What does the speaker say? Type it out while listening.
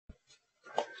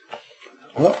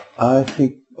Well, I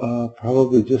think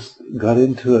probably just got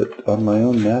into it on my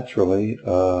own naturally.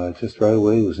 Just right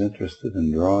away was interested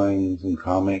in drawings and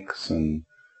comics and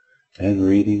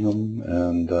reading them,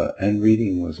 and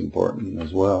reading was important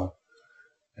as well.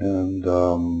 And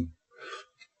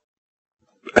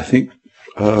I think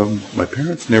my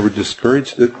parents never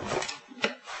discouraged it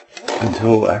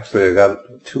until actually I got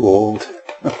too old.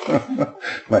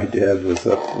 My dad was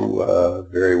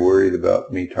very worried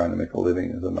about me trying to make a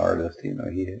living as an artist. You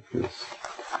know, he was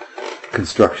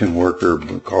construction worker,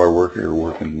 collar worker,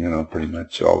 working, pretty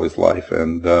much all his life.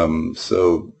 And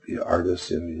so artists,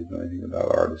 he didn't know anything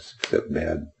about artists except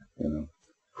bad,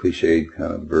 cliched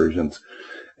kind of versions.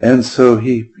 And so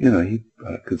he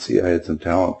could see I had some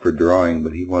talent for drawing,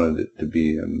 but he wanted it to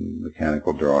be in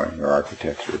mechanical drawing or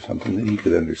architecture or something that he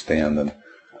could understand. And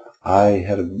I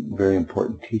had a very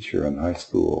important teacher in high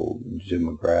school, Jim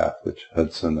McGrath, which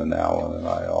Hudson and Allen and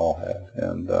I all had.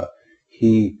 And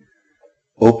he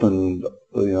opened,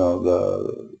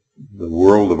 the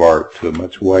world of art to a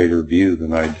much wider view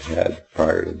than I'd had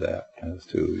prior to that, as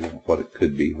to what it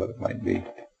could be, what it might be.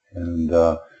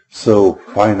 And so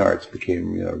fine arts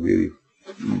became, really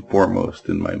foremost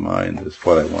in my mind as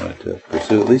what I wanted to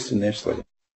pursue, at least initially.